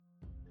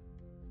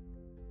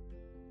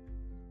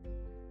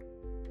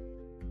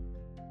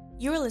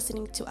You are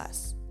listening to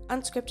Us,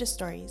 Unscripted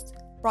Stories,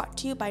 brought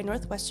to you by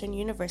Northwestern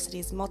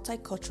University's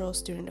Multicultural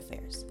Student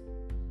Affairs.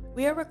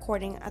 We are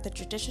recording at the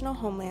traditional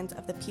homelands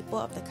of the people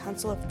of the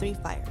Council of Three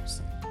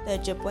Fires, the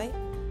Ojibwe,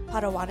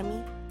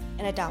 Potawatomi,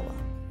 and Odawa,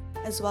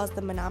 as well as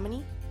the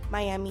Menominee,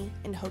 Miami,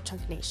 and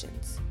Ho-Chunk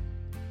nations.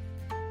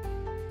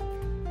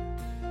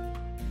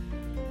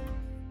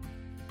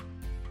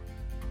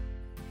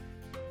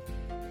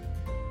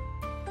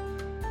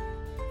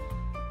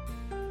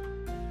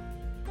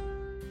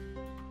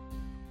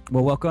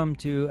 Well, welcome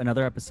to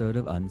another episode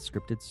of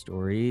Unscripted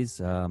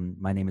Stories.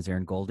 My name is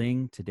Aaron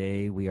Golding.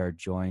 Today we are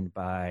joined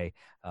by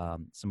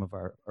some of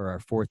our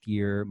fourth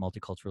year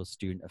Multicultural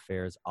Student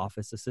Affairs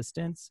office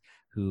assistants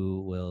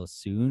who will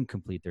soon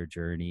complete their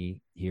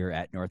journey here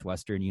at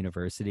Northwestern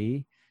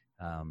University.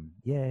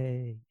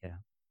 Yay.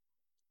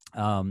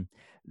 Yeah.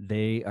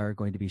 They are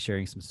going to be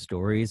sharing some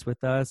stories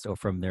with us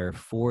from their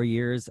 4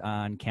 years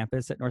on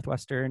campus at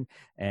Northwestern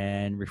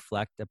and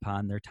reflect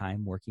upon their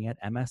time working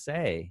at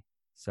MSA.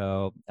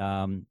 So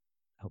I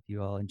hope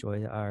you all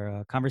enjoy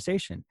our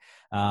conversation.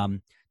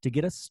 To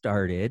get us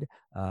started,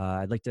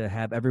 I'd like to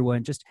have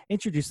everyone just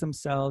introduce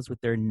themselves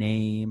with their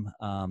name,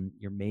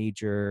 your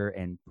major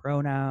and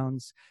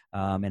pronouns,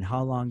 and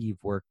how long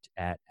you've worked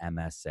at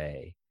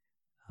MSA.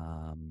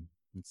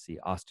 Let's see,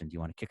 Austin, do you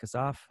want to kick us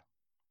off?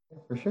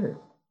 For sure.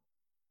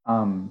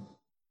 I'm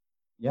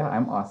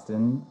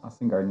Austin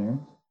Gardner.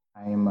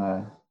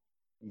 I'm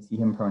you see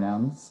him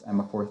pronouns. I'm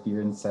a fourth year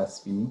in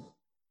CESP.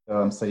 So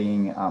I'm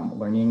studying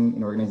learning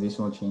and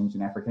organizational change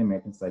in African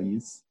American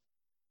studies.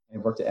 I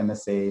worked at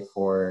MSA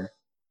for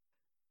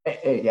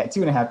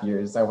 2.5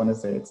 years. I want to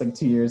say it's like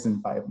 2 years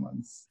and 5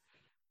 months.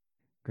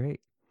 Great.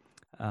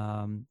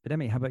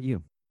 Bademi, how about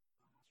you?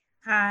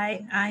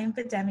 Hi, I'm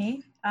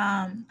Bademi.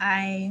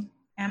 I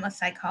am a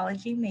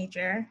psychology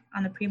major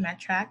on the pre-med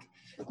track.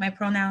 My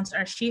pronouns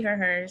are she, her,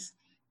 hers,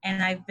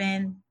 and I've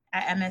been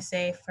at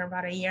MSA for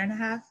about 1.5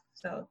 years.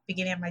 So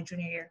beginning of my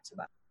junior year to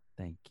about.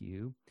 Thank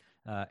you.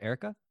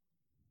 Erica?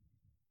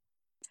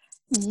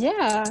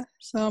 Yeah,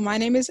 so my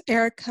name is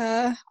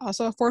Erica,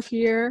 also a fourth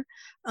year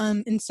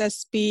in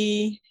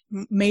CESP,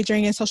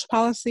 majoring in social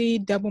policy,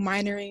 double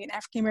minoring in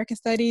African American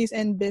studies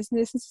and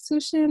business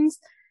institutions,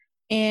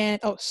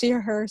 and she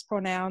or hers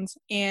pronouns.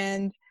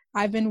 And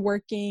I've been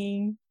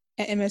working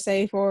at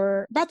MSA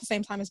for about the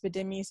same time as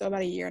Bademi, so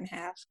about 1.5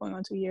 years, going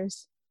on 2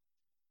 years.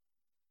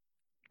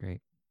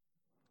 Great.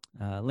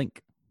 Link?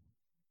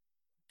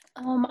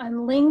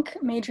 I'm Link,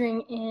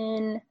 majoring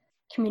in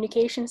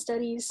communication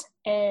studies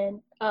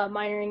and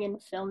minoring in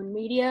film and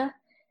media.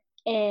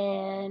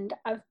 And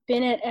I've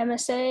been at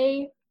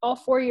MSA all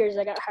 4 years.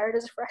 I got hired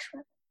as a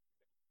freshman.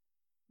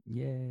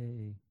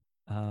 Yay.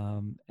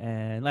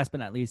 And last but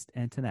not least,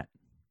 Antoinette.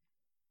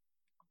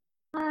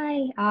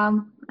 Hi,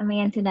 I'm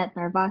Antoinette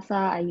Narvasa.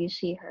 I use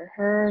she, her,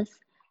 hers.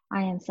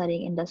 I am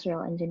studying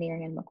industrial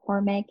engineering in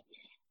McCormick.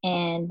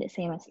 And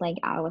same as Link,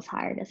 I was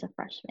hired as a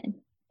freshman.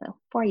 So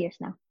 4 years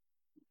now.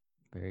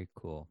 Very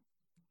cool.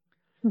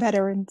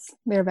 Veterans.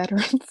 They're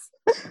veterans.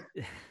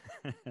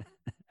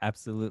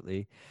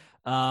 Absolutely.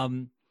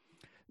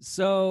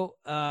 So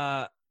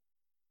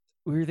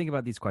we were thinking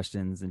about these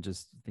questions and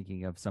just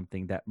thinking of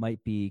something that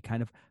might be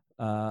kind of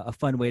a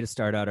fun way to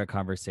start out our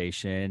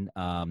conversation.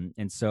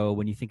 And so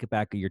when you think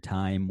back of your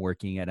time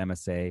working at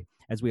MSA,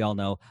 as we all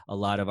know, a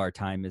lot of our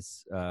time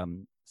is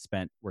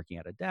spent working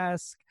at a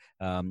desk.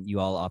 You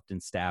all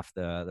often staff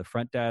the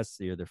front desk.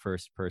 You're the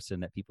first person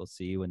that people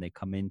see when they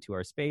come into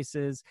our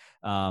spaces.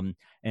 And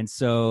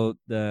so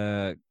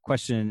the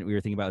question we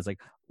were thinking about is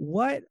like,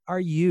 what are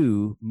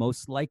you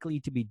most likely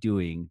to be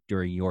doing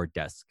during your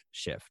desk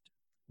shift?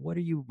 What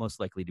are you most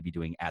likely to be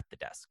doing at the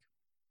desk?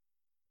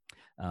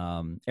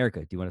 Erica,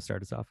 do you want to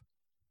start us off?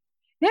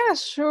 Yeah,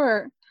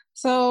 sure.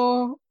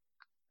 So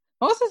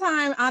most of the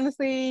time,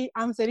 honestly,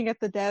 I'm sitting at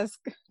the desk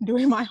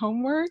doing my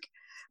homework.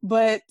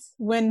 But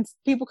when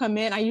people come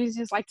in, I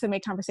usually just like to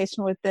make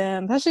conversation with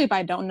them, especially if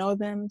I don't know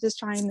them, just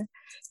trying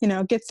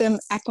to, get them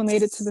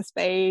acclimated to the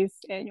space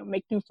and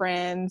make new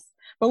friends.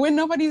 But when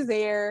nobody's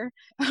there,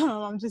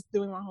 I'm just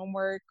doing my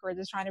homework or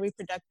just trying to be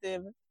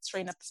productive,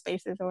 straighten up the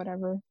spaces or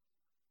whatever.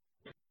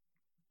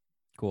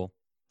 Cool.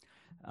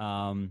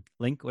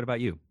 Link, what about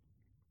you?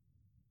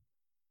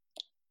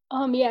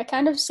 Yeah,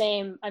 kind of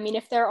same. I mean,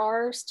 if there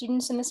are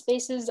students in the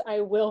spaces,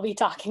 I will be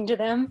talking to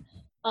them.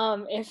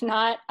 If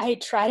not, I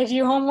try to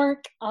do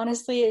homework.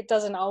 Honestly, it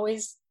doesn't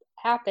always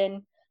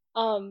happen,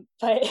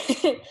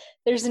 but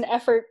there's an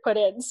effort put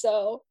in.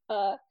 So,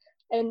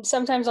 and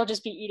sometimes I'll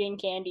just be eating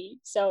candy.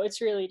 So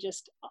it's really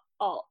just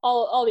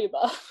all the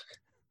above.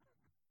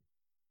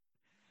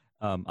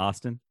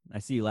 Austin, I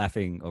see you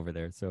laughing over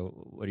there. So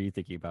what are you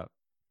thinking about?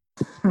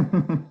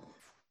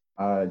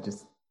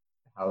 Just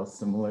how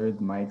similar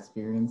my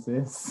experience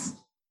is.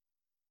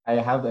 I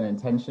have an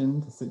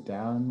intention to sit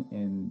down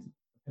and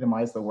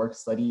epitomize the work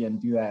study and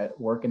do that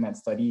work in that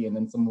study, and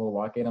then someone will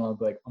walk in and I'll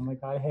be like, oh my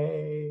god,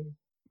 hey,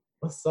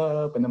 what's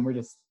up? And then we're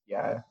just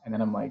and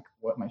then I'm like,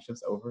 what, my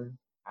shift's over?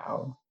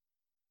 How?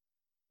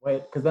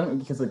 what?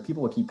 Because like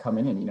people will keep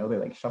coming in, they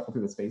like shuffle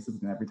through the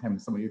spaces, and every time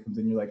somebody comes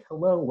in, you're like,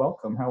 hello,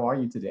 welcome, how are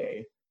you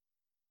today?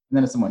 And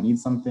then if someone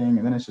needs something,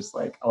 and then it's just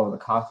like, oh, the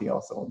coffee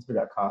also. Once we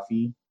got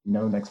coffee, the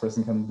next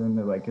person comes in,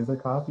 they're like, is there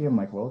coffee? I'm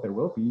like, well, there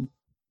will be.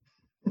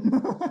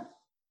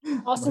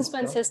 Austin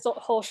spends his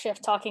whole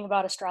shift talking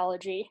about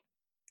astrology.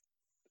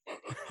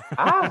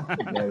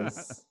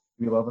 Yes.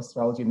 We love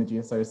astrology in the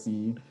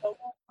GSRC.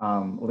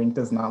 Link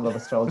does not love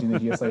astrology in the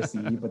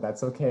GSRC, but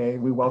that's okay.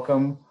 We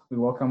welcome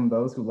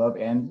those who love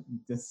and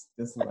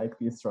dislike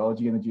the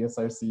astrology in the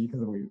GSRC,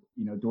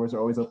 because doors are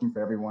always open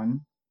for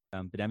everyone.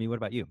 Bademi, what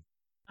about you?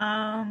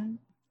 I'm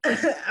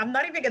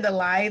not even gonna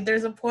lie.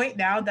 There's a point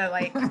now that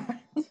like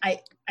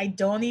I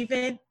don't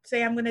even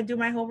say I'm gonna do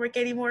my homework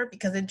anymore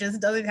because it just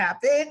doesn't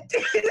happen.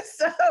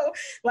 So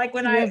like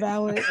when You're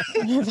valid.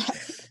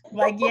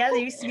 like there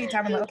used to be a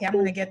time I'm like, okay, I'm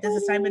gonna get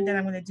this assignment, then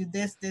I'm gonna do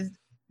this.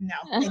 No,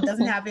 it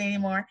doesn't happen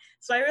anymore.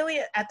 So I really,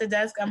 at the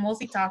desk, I'm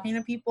mostly talking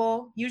to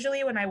people.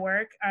 Usually when I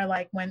work are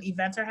like when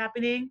events are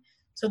happening.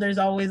 So there's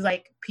always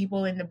like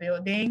people in the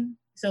building.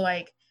 So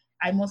like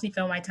I mostly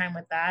fill my time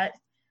with that.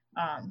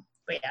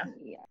 But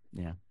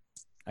yeah,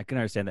 I can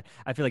understand that.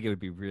 I feel like it would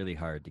be really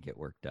hard to get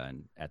work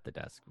done at the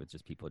desk with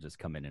just people just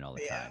coming in all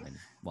the time and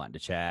wanting to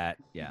chat.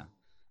 Yeah,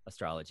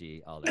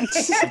 astrology, all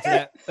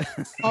that.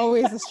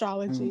 Always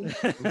astrology.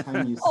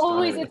 It's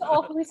always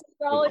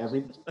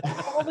astrology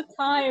all the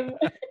time.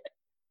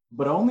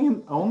 But only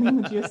in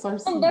the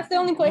GSRC. That's the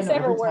only place I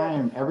ever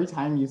work. Every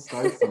time you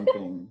start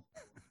something.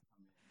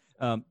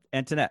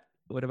 Antoinette,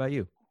 what about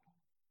you?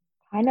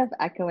 Kind of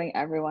echoing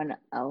everyone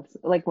else,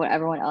 like what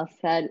everyone else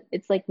said.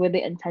 It's like with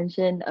the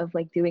intention of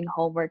like doing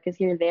homework,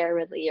 because you're there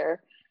with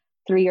your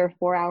 3 or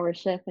 4 hour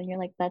shift and you're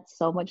like, that's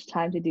so much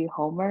time to do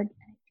homework and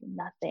I do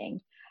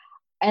nothing.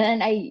 And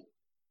then I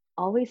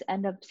always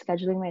end up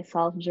scheduling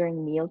myself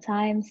during meal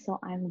time, so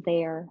I'm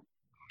there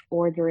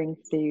ordering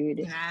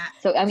food.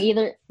 So I'm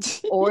either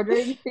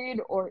ordering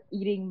food or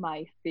eating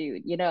my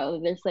food,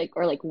 there's like,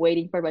 or like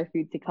waiting for my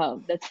food to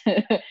come. That's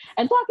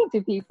and talking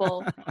to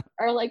people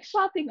or like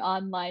shopping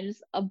online,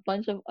 just a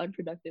bunch of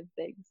unproductive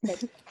things.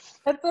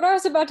 That's what I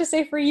was about to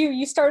say for you.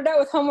 You started out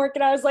with homework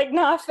and I was like,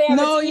 nah, fam.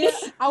 No,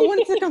 I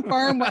wanted to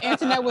confirm what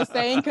Antoinette was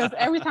saying, because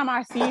every time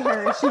I see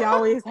her, she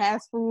always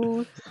has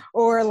food,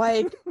 or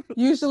like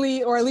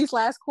usually, or at least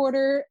last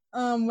quarter,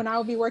 when I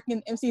would be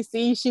working in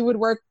MCC, she would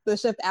work the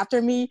shift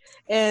after me,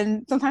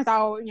 and sometimes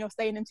I'll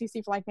stay in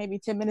MCC for like maybe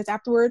 10 minutes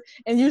afterward,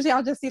 and usually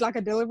I'll just see like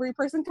a delivery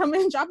person come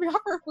in dropping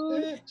off her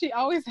food. She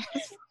always has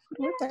food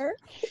with her.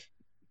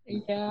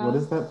 Yeah. What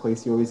is that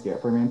place you always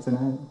get from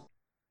Antoinette?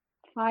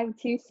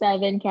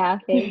 527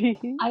 Cafe.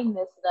 I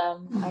miss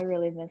them. I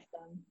really miss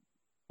them.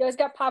 You guys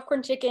got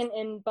popcorn chicken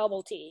and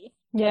bubble tea.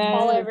 Yeah.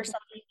 That's all I ever saw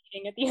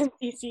eating at the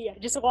MCC. I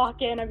just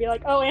walk in, I'd be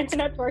like, oh,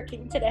 Antoinette's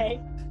working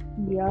today.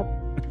 Yep.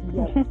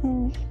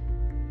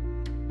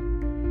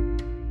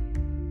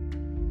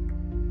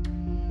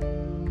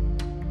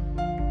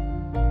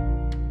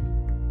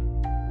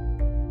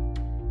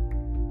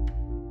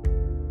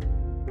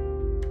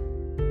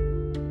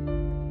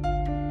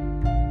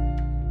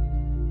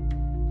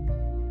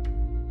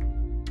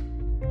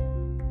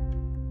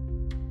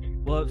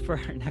 Well, for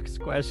our next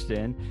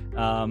question,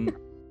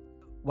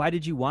 why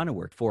did you want to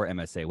work for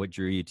MSA? What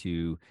drew you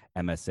to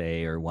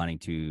MSA or wanting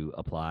to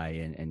apply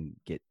and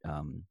get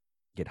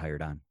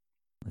hired on?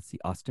 Let's see,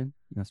 Austin,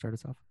 you want to start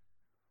us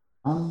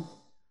off?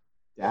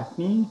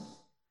 Daphne,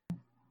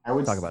 I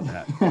would talk about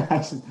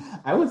that.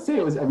 I would say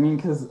it was.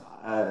 Because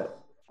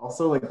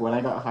also like when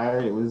I got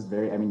hired, it was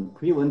very.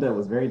 Pre-Linda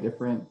was very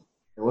different.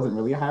 There wasn't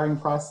really a hiring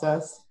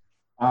process.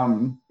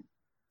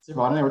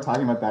 Siobhan and I were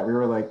talking about that. We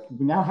were like,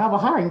 we now have a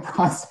hiring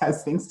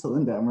process thanks to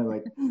Linda. And we're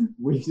like,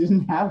 we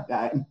didn't have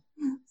that.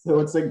 So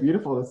it's like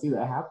beautiful to see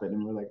that happen.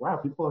 And we're like, wow,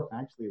 people can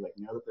actually like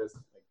know that there's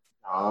like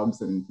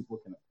jobs and people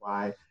can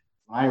apply.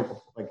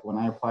 When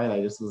I applied,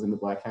 I just was in the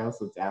Black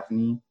House with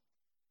Daphne,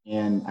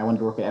 and I wanted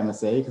to work at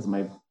MSA because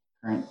my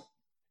current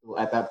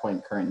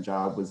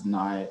job was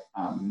not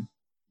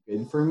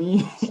good for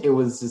me. It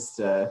was just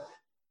a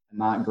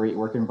not great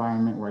work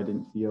environment where I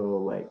didn't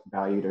feel like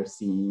valued or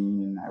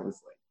seen. And I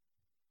was like,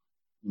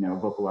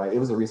 vocalize. It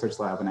was a research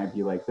lab, and I'd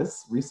be like,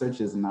 this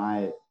research is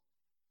not,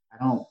 I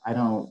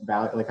don't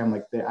value, like,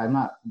 I'm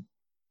not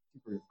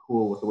super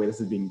cool with the way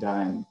this is being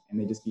done. And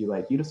they'd just be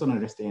like, you just don't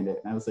understand it.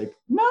 And I was like,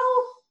 no,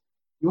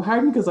 you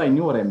hired me because I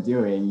knew what I'm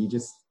doing. You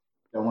just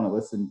don't want to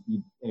listen.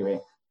 Anyway,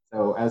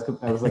 so I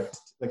was like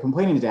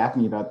complaining to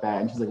Daphne about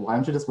that. And she's like, why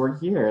don't you just work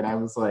here? And I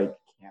was like,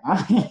 can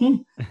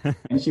I?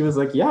 And she was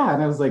like, yeah.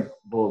 And I was like,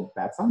 well,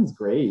 that sounds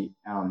great.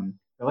 I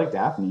like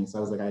Daphne. So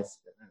I was like, I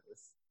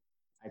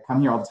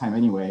come here all the time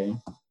anyway.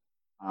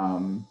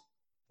 So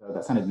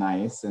that sounded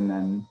nice. And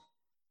then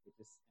it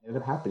just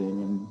ended up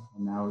happening.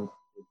 And now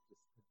it's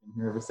just been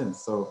here ever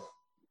since. So,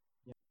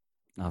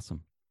 yeah.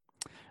 Awesome.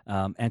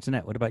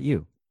 Antoinette, what about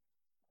you?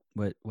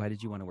 Why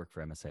did you want to work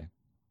for MSA?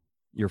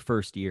 Your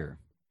first year?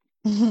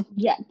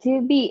 Yeah,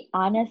 to be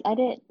honest, I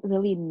didn't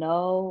really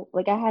know,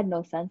 like I had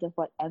no sense of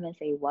what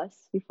MSA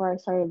was before I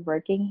started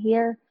working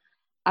here.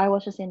 I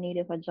was just in need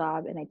of a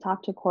job, and I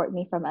talked to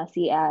Courtney from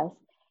SES,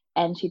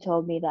 and she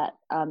told me that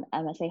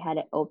MSA had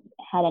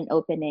an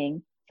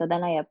opening. So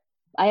then I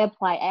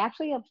applied. I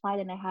actually applied,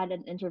 and I had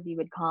an interview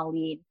with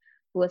Colleen,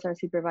 who was our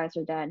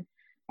supervisor then.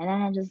 And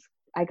then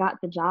I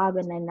got the job,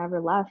 and I never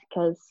left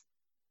because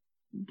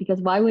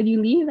why would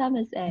you leave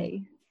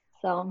MSA?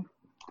 So.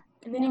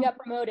 And then you got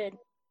promoted.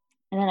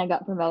 And then I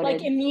got promoted.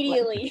 Like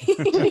immediately.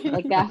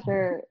 Like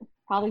after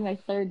probably my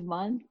 3rd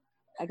month,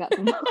 I got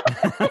promoted.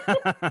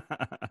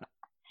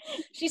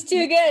 She's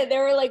too good. They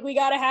were like, we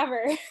gotta have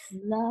her.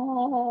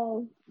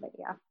 No. But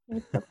yeah.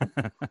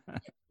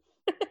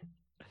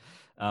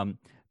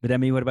 But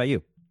Emmy, what about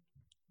you?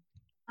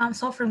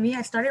 So for me,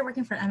 I started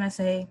working for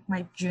MSA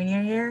my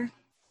junior year,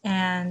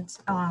 and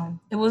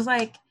it was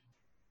like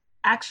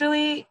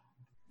actually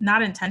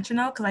not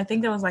intentional, because I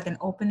think there was like an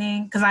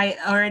opening, because I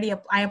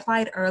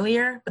applied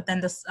earlier, but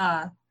then this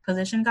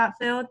position got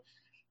filled,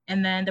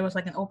 and then there was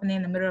like an opening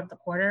in the middle of the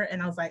quarter,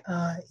 and I was like,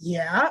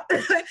 yeah.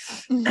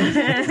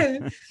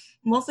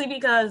 Mostly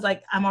because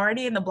like I'm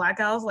already in the Black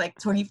House like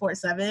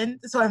 24/7,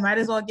 so I might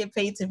as well get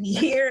paid to be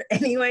here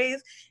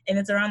anyways. And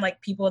it's around like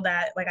people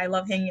that like I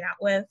love hanging out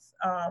with,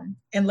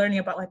 and learning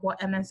about like what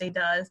MSA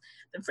does,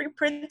 the free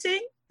printing.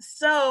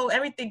 So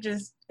everything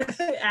just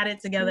added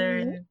together,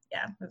 and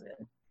yeah, it was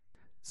good.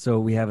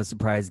 So we have a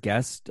surprise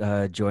guest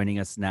joining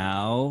us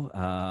now.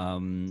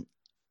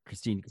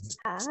 Christine,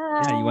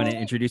 yeah, you want to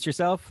introduce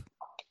yourself?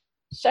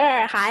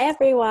 Sure. Hi,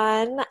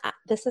 everyone.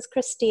 This is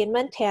Christine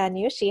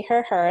Montagnu, she,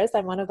 her, hers.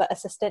 I'm one of the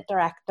assistant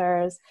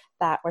directors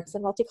that works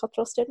in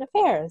Multicultural Student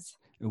Affairs.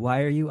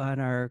 Why are you on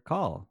our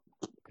call,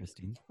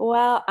 Christine?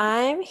 Well,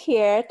 I'm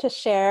here to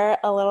share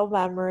a little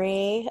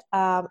memory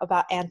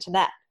about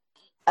Antoinette.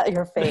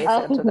 Your face,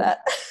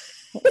 Antoinette.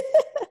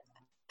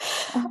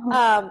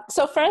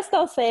 So first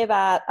I'll say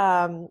that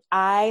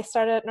I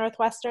started at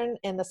Northwestern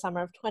in the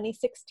summer of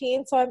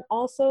 2016, so I'm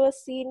also a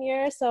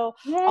senior. So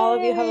all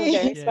of you have a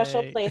very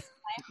special place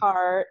in my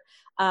heart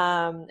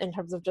in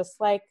terms of just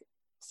like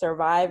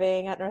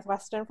surviving at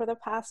Northwestern for the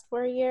past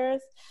 4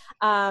 years.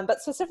 But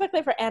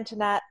specifically for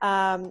Antoinette,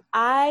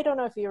 I don't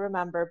know if you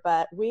remember,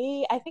 but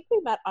I think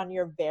we met on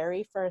your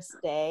very first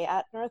day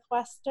at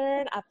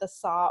Northwestern at the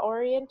SAW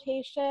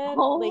orientation.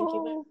 Link,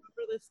 you might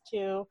remember this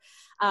too.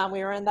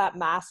 We were in that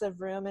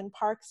massive room in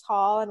Parks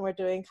Hall, and we're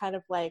doing kind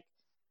of like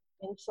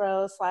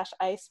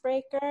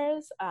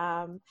intro/icebreakers.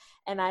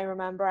 And I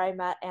remember I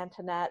met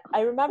Antoinette.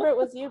 I remember it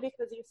was you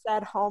because you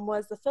said home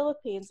was the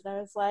Philippines, and I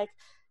was like,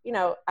 you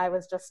know, I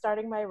was just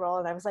starting my role,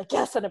 and I was like,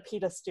 yes, an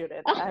APITA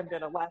student. I'm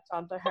going to latch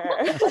onto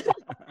her.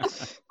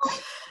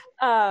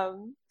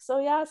 So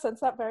yeah, since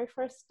that very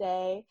first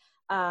day,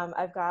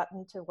 I've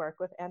gotten to work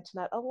with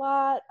Antoinette a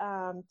lot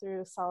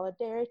through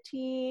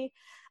Solidarity.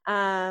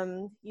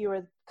 You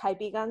were Kai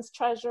Bigan's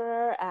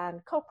treasurer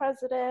and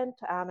co-president,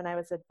 and I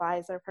was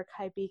advisor for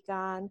Kai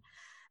Bigan,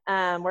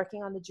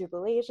 working on the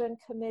Jubilation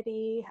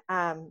Committee.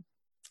 And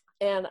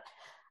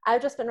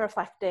I've just been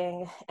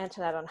reflecting,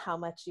 Antoinette, on how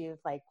much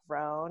you've like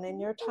grown in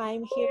your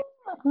time here.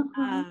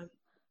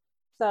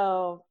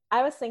 So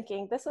I was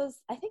thinking, this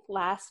was, I think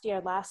last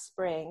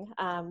spring,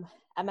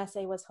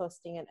 MSA was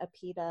hosting an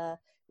APITA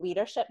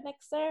leadership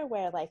mixer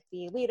where like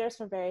the leaders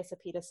from various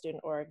APITA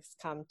student orgs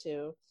come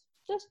to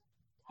just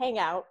hang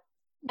out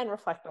and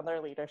reflect on their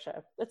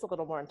leadership. It's a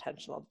little more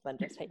intentional than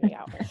just hanging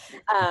out.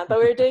 But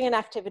we were doing an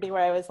activity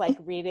where I was like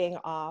reading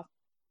off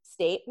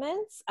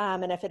statements,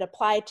 and if it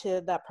applied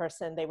to that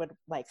person, they would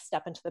like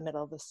step into the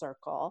middle of the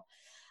circle.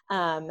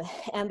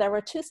 And there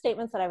were 2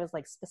 statements that I was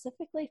like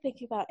specifically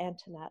thinking about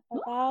Antoinette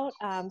about.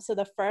 So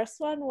the first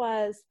one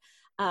was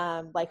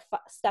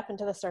step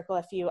into the circle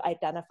if you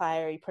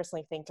identify or you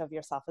personally think of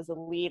yourself as a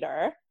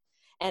leader.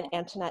 And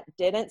Antoinette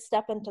didn't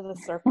step into the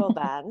circle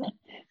then.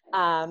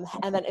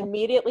 And then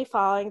immediately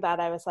following that,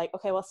 I was like,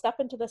 okay, well,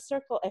 step into the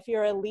circle if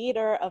you're a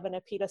leader of an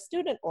APITA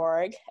student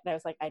org. And I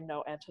was like, I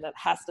know Antoinette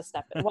has to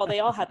step in. Well,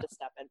 they all had to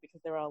step in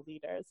because they were all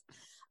leaders.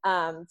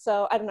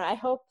 So I don't know, I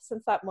hope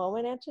since that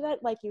moment,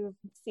 Antoinette, like you've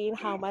seen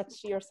how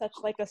much you're such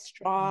like a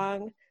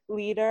strong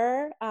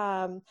leader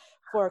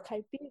for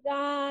Kai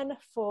Bigan,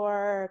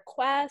 for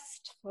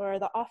Quest, for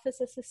the office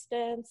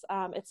assistants.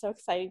 It's so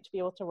exciting to be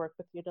able to work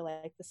with you to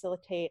like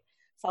facilitate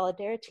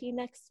Solidarity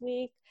next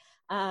week.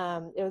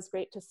 It was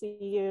great to see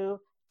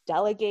you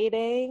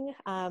delegating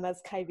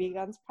as Kai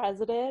Bigan's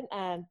president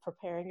and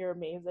preparing your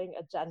amazing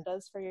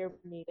agendas for your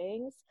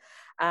meetings.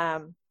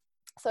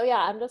 So yeah,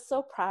 I'm just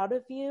so proud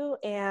of you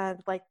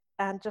and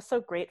just so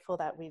grateful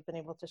that we've been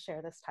able to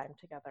share this time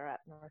together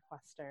at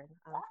Northwestern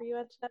for you,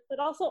 Antoinette, but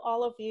also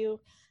all of you.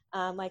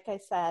 Like I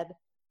said,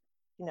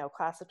 you know,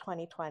 class of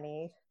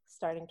 2020,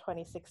 starting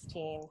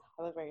 2016,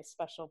 have a very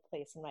special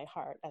place in my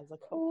heart as a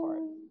cohort.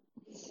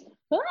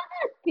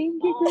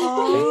 Thank you.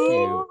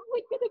 Oh,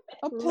 thank you.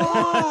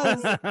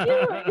 Applause.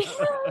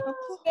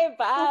 Okay,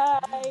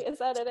 bye. Is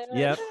that it?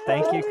 Yep.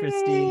 Thank you,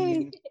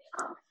 Christine.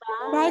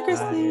 Bye,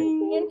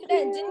 Christine.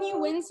 Antoinette, didn't you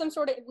win some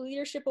sort of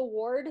leadership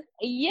award?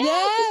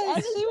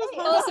 Yes, she was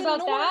Tell us about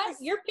Norris. that.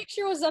 Your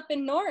picture was up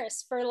in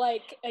Norris for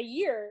like a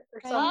year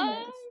or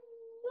something.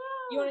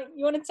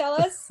 You want to tell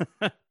us?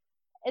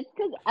 It's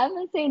because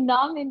MSA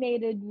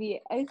nominated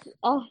me.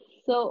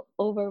 So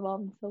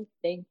overwhelmed, so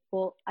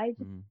thankful. I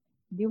just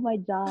do my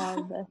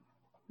job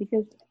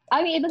because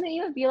it doesn't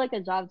even feel like a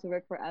job to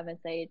work for MSA.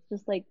 It's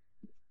just like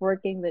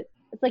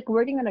it's like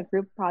working on a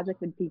group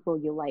project with people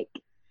you like.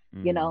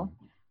 You know,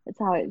 that's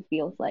how it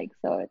feels like.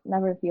 So it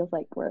never feels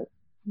like work.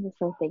 I'm just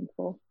so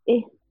thankful.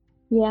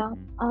 Yeah,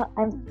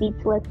 I'm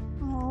speechless.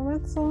 Oh,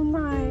 that's so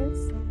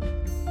nice.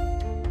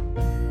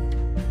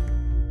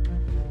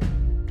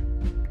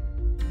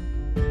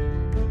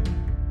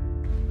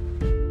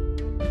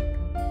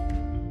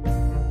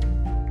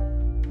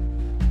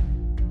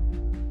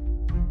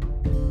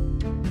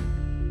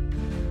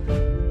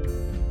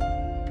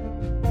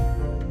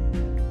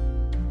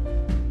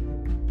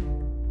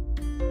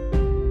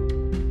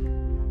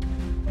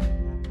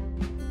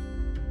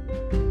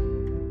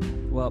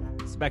 Well,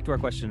 so back to our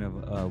question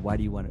of why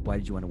did you want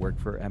to work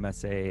for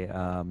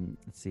MSA?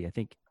 Let's see. I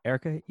think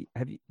Erica,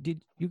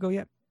 did you go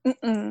yet?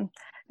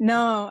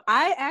 No,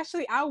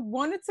 I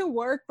wanted to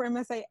work for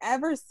MSA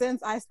ever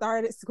since I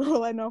started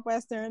school at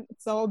Northwestern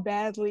so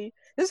badly.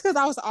 Just because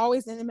I was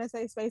always in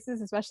MSA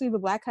spaces, especially the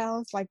Black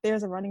House. Like,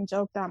 there's a running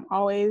joke that I'm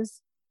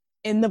always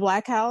in the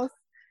Black House,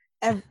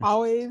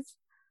 always.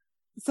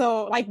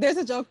 So, like, there's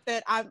a joke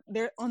that I'm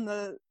there on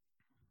the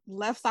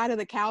left side of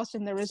the couch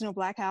in the original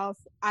Black House.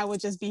 I would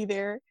just be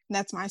there, and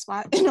that's my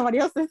spot, and nobody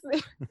else is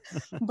there.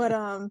 But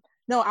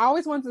no, I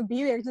always wanted to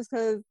be there just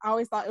because I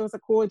always thought it was a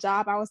cool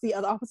job. I would see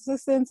other office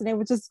assistants, and they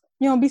would just,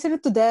 be sitting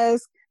at the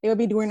desk. They would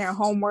be doing their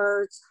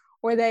homework,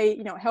 or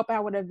they, help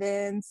out with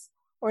events,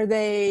 or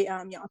they,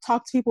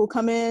 talk to people who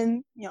come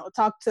in,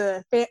 talk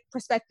to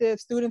prospective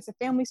students and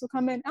families who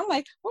come in. I'm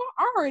like, well,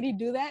 I already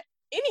do that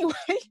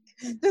anyway,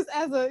 just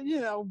as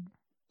a,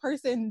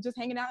 person just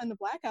hanging out in the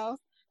Black House.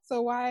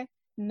 So why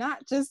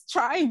not just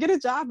try and get a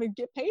job and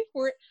get paid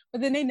for it? But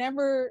then they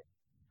never,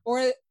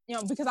 or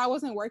because I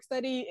wasn't work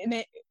study, and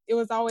it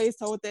was always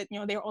told that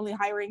they were only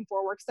hiring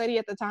for work study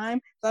at the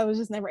time, so I was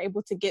just never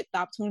able to get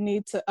the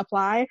opportunity to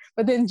apply.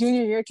 But then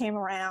junior year came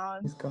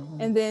around,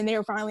 and then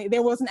there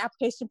was an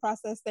application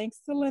process, thanks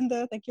to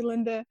Linda. Thank you,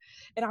 Linda.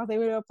 And I was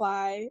able to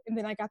apply, and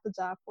then I got the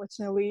job,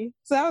 fortunately.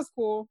 So that was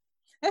cool,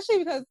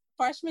 especially because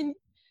freshman.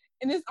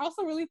 And it's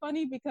also really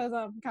funny because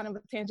kind of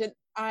a tangent.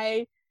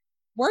 I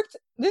worked.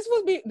 This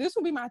will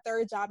be my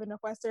third job in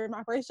Northwestern.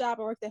 My first job,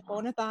 I worked at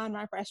Phonathon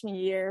my freshman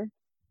year.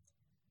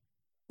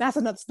 That's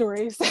another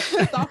story.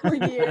 Sophomore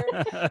year,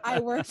 I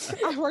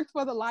worked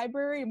for the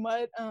library,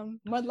 Mud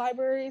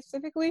Library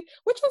specifically,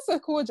 which was a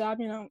cool job.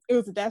 It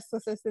was a desk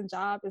assistant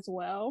job as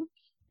well,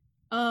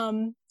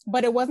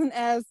 but it wasn't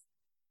as,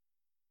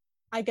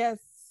 I guess,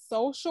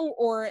 social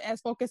or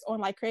as focused on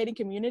like creating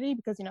community,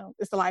 because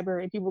it's the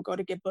library, people go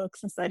to get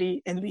books and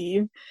study and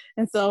leave,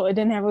 and so it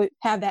didn't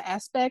have that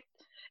aspect.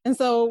 And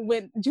so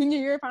when junior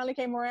year finally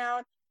came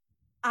around,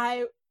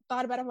 I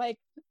thought about it, like,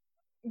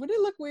 would it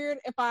look weird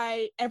if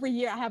every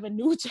year I have a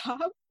new job?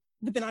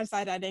 But then I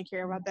decided I didn't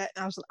care about that,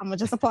 and I'm gonna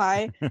just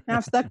apply, and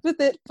I've stuck with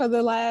it for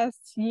the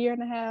last year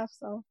and a half.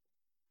 So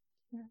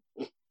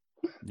yeah.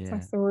 That's my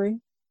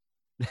story.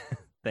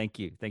 Thank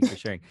you for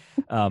sharing.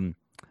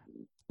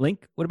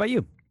 Link, what about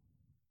you?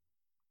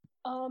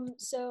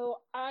 So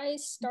I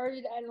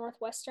started at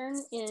Northwestern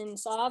in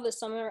the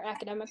summer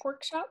academic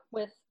workshop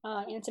with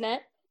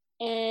Antoinette,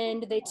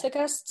 and they took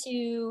us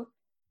to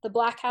the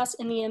Black House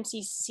in the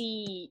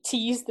MCC to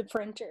use the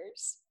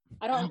printers.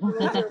 I don't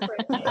remember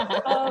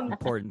printers.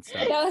 Important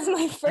stuff. That was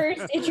my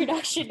first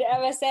introduction to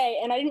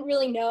MSA, and I didn't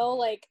really know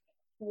like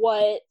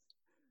what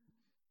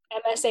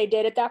MSA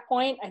did at that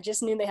point. I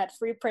just knew they had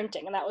free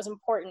printing, and that was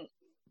important.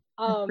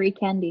 Free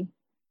candy.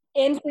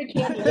 And free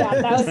candy,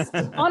 yeah, that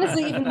was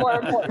honestly even more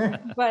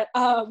important. But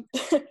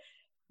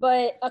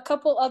but a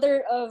couple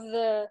other of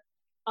the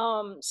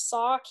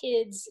SAW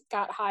kids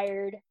got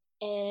hired,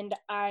 and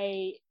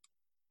I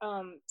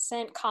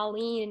sent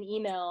Colleen an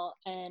email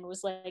and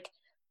was like,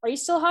 "Are you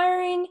still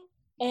hiring?"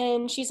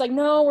 And she's like,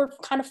 "No, we're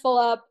kind of full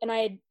up." And I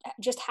had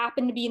just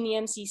happened to be in the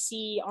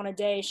MCC on a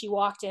day. She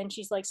walked in,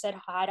 she's like said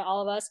hi to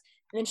all of us,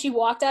 and then she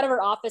walked out of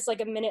her office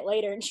like a minute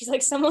later, and she's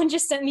like, "Someone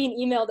just sent me an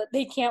email that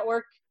they can't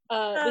work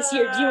this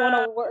year. Do you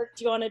want to work?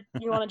 Do you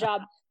want a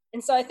job?"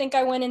 And so I think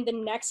I went in the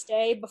next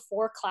day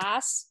before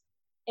class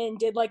and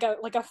did like a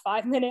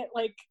 5-minute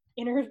like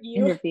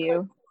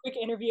interview. Quick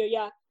interview,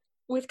 yeah,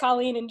 with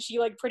Colleen, and she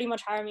like pretty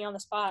much hired me on the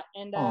spot,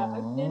 and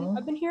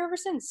I've been here ever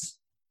since.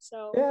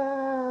 So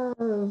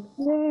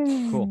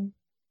cool.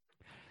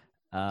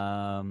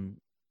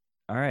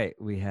 All right,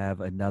 we have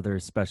another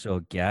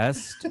special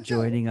guest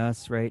joining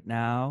us right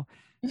now.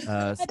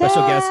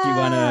 Special guest, do you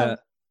want to?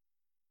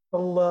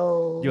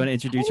 Hello. Do you want to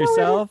introduce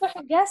yourself?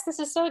 Yes, this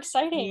is so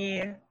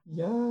exciting.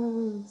 Yeah,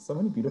 so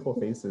many beautiful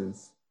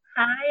faces.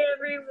 Hi,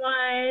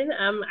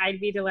 everyone. I'd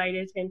be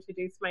delighted to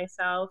introduce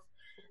myself.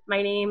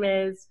 My name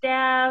is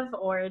Dav,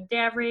 or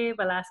Davri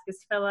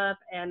Velasquez Phillip,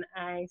 and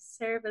I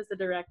serve as the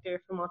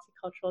Director for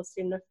Multicultural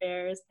Student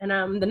Affairs. And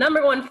I'm the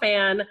 #1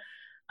 fan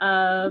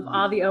of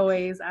all the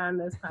OAs on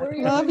this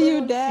podcast. Love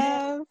you,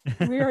 Dev.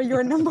 We are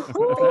your number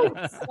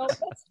one.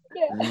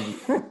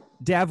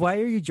 Dav, why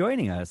are you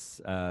joining us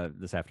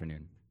this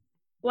afternoon?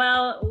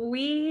 Well,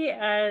 we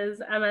as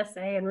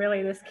MSA, and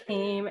really this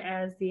came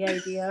as the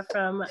idea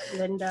from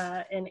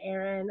Linda and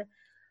Aaron,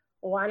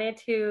 wanted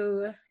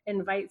to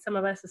invite some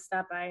of us to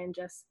stop by and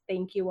just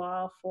thank you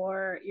all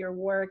for your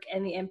work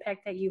and the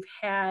impact that you've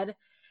had.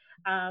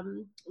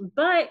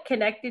 But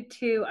connected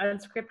to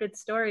Unscripted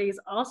Stories,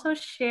 also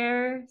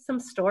share some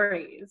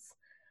stories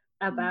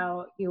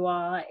about you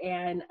all.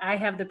 And I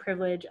have the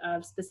privilege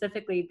of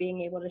specifically being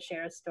able to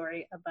share a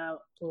story about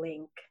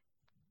Link.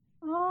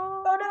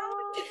 Oh no.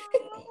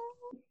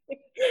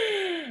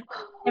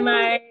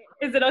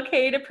 Is it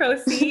okay to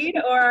proceed,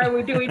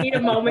 or do we need a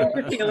moment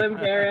to feel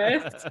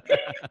embarrassed?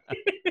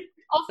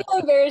 I'll feel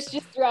embarrassed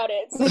just throughout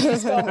it. So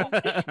just go on.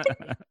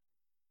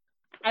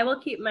 I will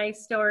keep my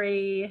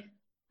story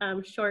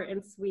short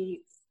and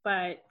sweet,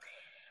 but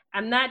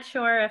I'm not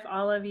sure if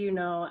all of you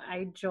know,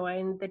 I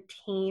joined the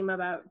team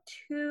about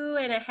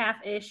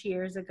 2.5-ish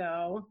years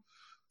ago.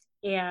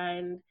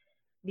 And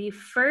the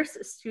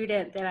first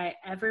student that I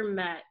ever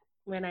met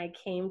when I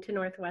came to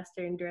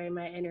Northwestern during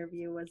my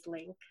interview was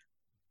Link.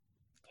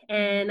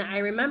 And I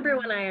remember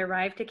when I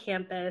arrived to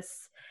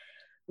campus,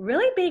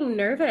 really being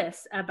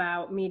nervous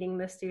about meeting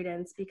the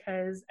students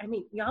because, I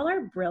mean, y'all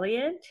are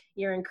brilliant.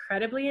 You're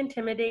incredibly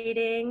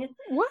intimidating.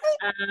 What?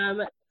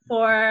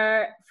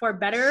 For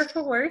better or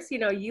for worse, you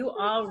know, you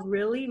all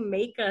really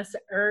make us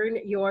earn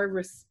your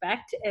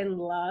respect and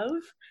love.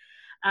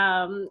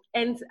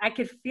 And I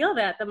could feel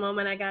that the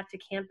moment I got to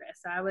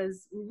campus. I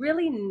was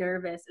really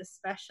nervous,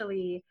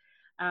 especially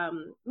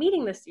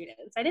meeting the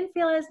students. I didn't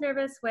feel as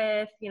nervous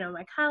with, you know,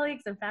 my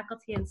colleagues and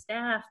faculty and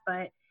staff,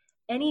 but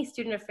any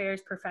student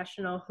affairs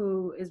professional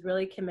who is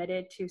really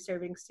committed to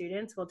serving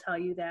students will tell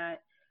you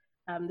that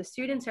the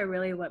students are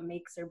really what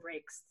makes or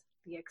breaks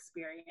the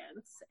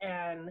experience.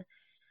 And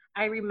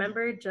I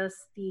remember just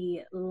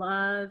the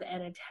love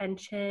and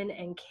attention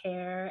and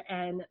care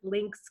and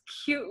Link's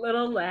cute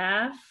little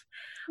laugh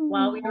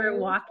while we were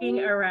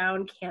walking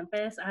around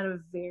campus on a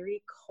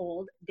very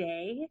cold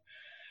day.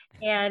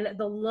 And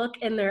the look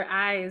in their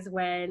eyes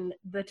when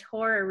the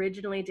tour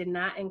originally did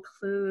not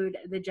include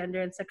the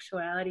Gender and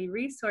Sexuality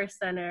Resource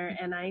Center.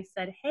 And I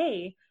said,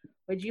 hey,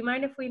 would you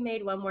mind if we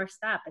made one more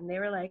stop? And they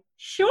were like,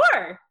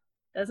 sure.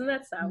 Doesn't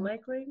that sound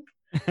like Link?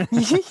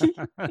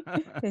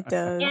 It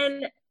does.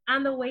 And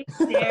on the way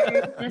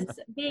there, just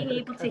being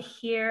able to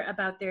hear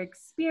about their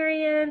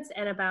experience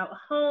and about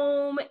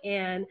home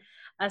and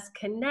us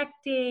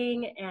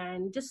connecting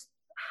and just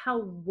how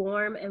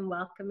warm and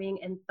welcoming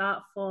and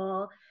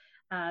thoughtful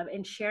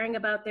and sharing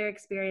about their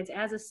experience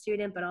as a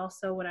student, but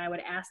also when I would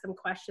ask them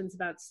questions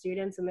about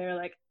students and they were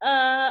like,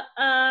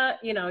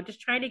 you know, just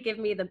trying to give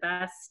me the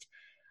best,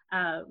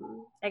 I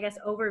guess,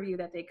 overview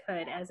that they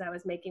could as I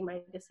was making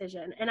my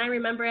decision. And I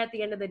remember at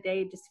the end of the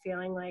day, just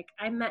feeling like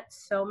I met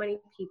so many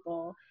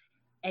people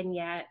and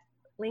yet,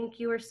 Link,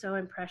 you were so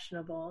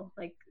impressionable.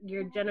 Like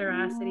your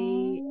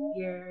generosity,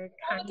 your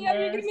kindness. Oh, Dad,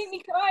 you're gonna make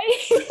me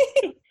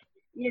cry.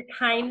 Your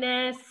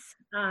kindness,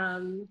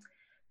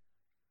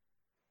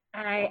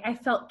 I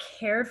felt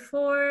cared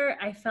for,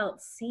 I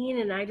felt seen,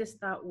 and I just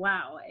thought,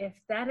 wow, if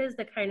that is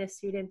the kind of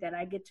student that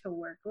I get to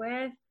work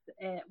with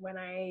when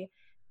I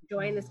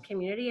join this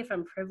community, if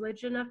I'm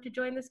privileged enough to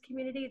join this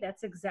community,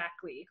 that's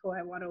exactly who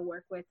I want to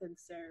work with and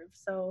serve.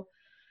 So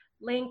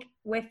Link,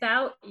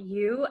 without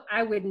you,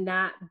 I would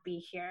not be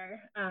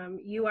here.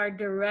 You are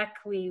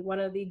directly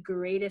one of the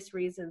greatest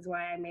reasons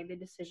why I made the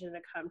decision to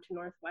come to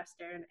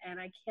Northwestern, and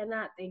I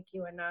cannot thank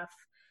you enough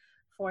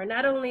for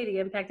not only the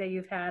impact that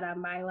you've had on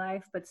my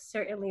life, but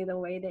certainly the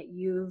way that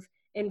you've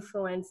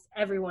influenced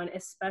everyone,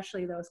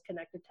 especially those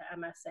connected to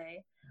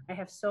MSA. I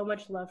have so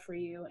much love for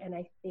you, and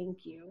I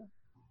thank you.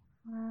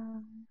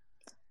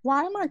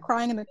 Why am I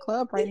crying in the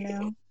club right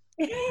now?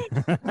 That's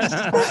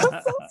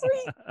so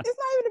sweet. It's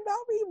not even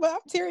about me, but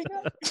I'm tearing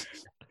up.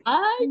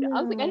 I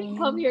was like, I didn't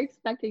come here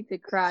expecting to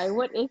cry.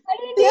 What is that?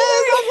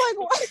 Yes, I'm like,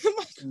 why am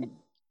I?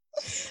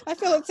 I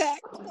feel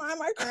attacked. Why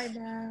am I crying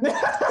now?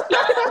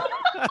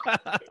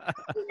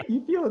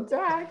 You feel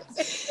attacked.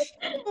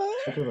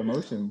 Such of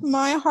emotions.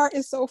 My heart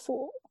is so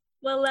full.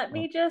 Well, let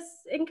me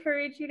just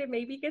encourage you to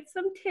maybe get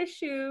some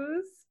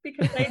tissues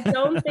because I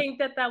don't think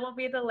that will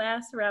be the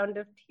last round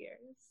of tears.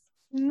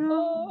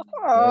 No.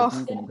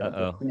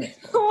 Uh-oh.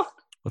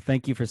 Well,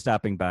 thank you for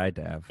stopping by,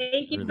 Dav.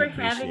 Thank you Really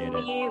for having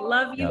appreciate me.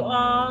 Love you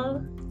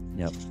all.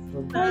 Yep.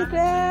 Bye,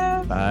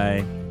 Dav.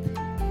 Bye.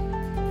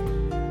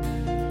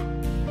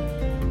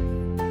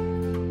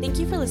 Thank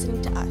you for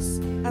listening to us,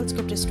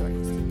 Unscripted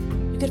Stories.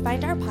 You could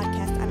find our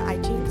podcast on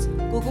iTunes,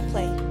 Google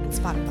Play, and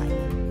Spotify.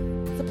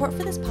 Support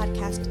for this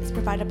podcast is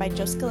provided by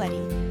Joe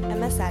Scaletti,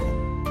 Emma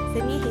Sadin,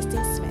 Sydney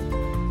Hastings-Smith,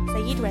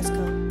 Saeed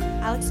Resco,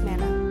 Alex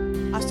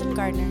Manna, Austin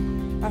Gardner,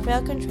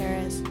 Rafael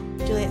Contreras,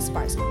 Juliet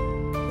Sparso,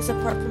 with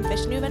support from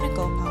Vishnu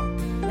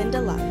Venugopal, Linda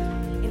Luck,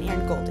 and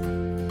Aaron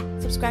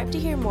Golden. Subscribe to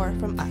hear more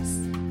from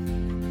us.